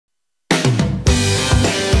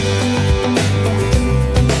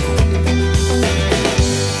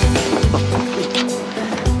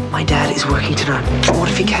working tonight. What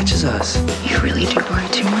if he catches us? You really do worry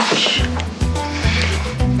too much.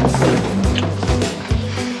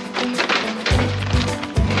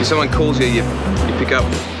 If someone calls you, you pick up.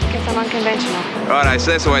 Guess I'm unconventional. Righto,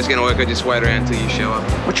 so that's the way it's going to work. I just wait around until you show up.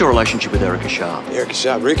 What's your relationship with Erica Sharp? Erica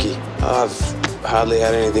Sharp, Ricky. I've hardly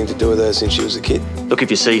had anything to do with her since she was a kid. Look, if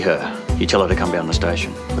you see her, you tell her to come down the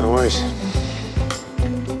station. No worries.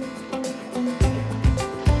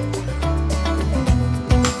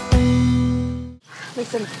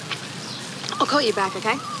 Listen, I'll call you back,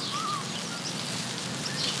 okay?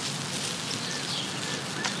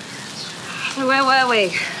 So where were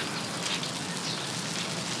we?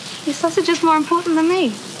 Your sausage is more important than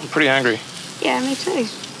me. I'm pretty hungry. Yeah, me too.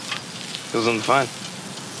 It was on the phone.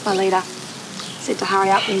 My leader said to hurry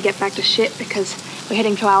up and get back to shit because we're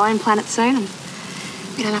heading to our own planet soon and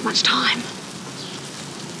we don't have much time.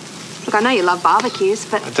 Look, I know you love barbecues,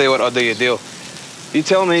 but... I'll tell you what, I'll do you a deal. You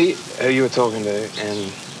tell me who you were talking to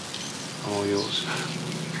and all yours.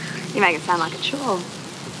 You make it sound like a chore. I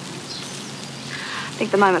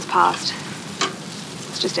think the moment's passed.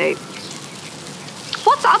 Let's just eat.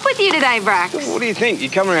 What's up with you today, Brax? What do you think? You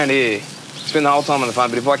come around here, spend the whole time on the phone,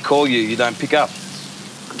 but if I call you, you don't pick up.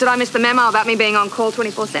 Did I miss the memo about me being on call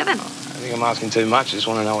 24/7? I think I'm asking too much. I just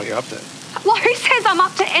want to know what you're up to. Well, who says I'm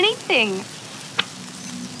up to anything?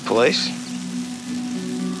 Police?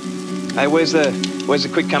 Hey, where's the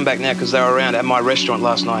quick comeback now? Because they were around at my restaurant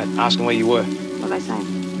last night asking where you were. What are they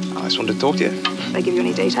saying? I just wanted to talk to you. Did they give you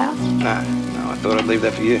any details? No, I thought I'd leave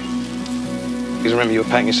that for you. Because remember, you were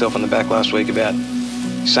patting yourself on the back last week about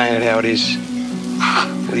saying it how it is.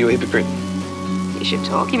 Well, you a hypocrite. You should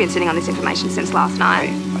talk. You've been sitting on this information since last night.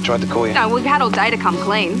 Hey, I tried to call you. No, we've had all day to come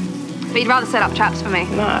clean. But you'd rather set up traps for me.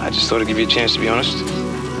 No, I just thought I'd give you a chance to be honest.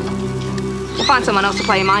 We'll find someone else to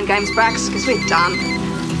play your mind games, Brax, because we're done.